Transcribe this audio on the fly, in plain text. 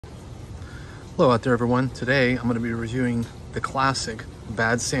Hello out there everyone. Today I'm going to be reviewing the classic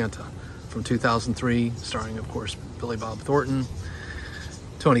Bad Santa from 2003, starring of course Billy Bob Thornton,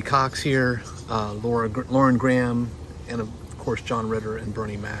 Tony Cox here, Lauren Graham, and of course John Ritter and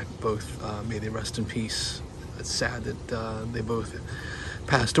Bernie Mac. Both may they rest in peace. It's sad that they both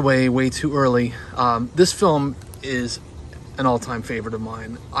passed away way too early. This film is an all-time favorite of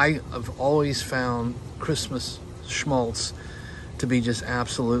mine. I have always found Christmas schmaltz to be just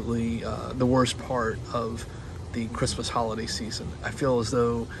absolutely the worst part of the Christmas holiday season. I feel as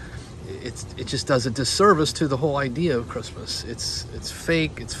though it just does a disservice to the whole idea of Christmas. It's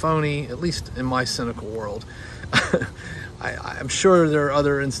fake, it's phony, at least in my cynical world. I'm sure there are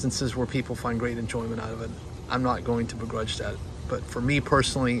other instances where people find great enjoyment out of it. I'm not going to begrudge that. But for me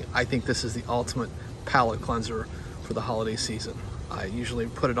personally, I think this is the ultimate palate cleanser for the holiday season. I usually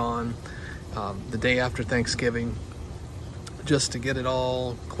put it on the day after Thanksgiving, just to get it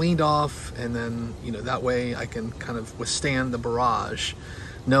all cleaned off, and then that way I can kind of withstand the barrage,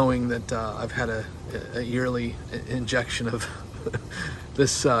 knowing that I've had a yearly injection of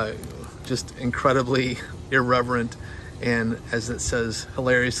this just incredibly irreverent and, as it says,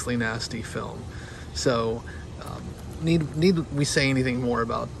 hilariously nasty film. So need we say anything more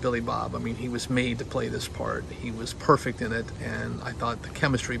about Billy Bob? I mean, he was made to play this part. He was perfect in it, and I thought the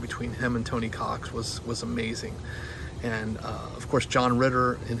chemistry between him and Tony Cox was amazing. And of course, John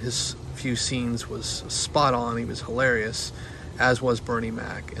Ritter in his few scenes was spot on. He was hilarious, as was Bernie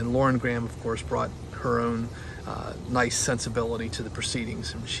Mac. And Lauren Graham, of course, brought her own nice sensibility to the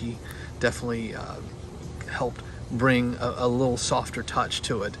proceedings, and she definitely helped bring a little softer touch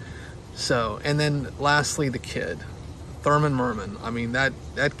to it. So, and then lastly, the kid, Thurman Merman. I mean, that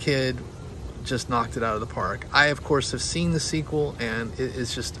kid just knocked it out of the park. I, of course, have seen the sequel, and it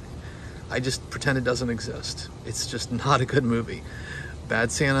is just, I just pretend it doesn't exist. It's just not a good movie.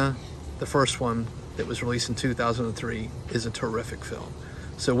 Bad Santa, the first one that was released in 2003, is a terrific film.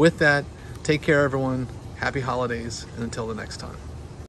 So with that, take care everyone, happy holidays, and until the next time.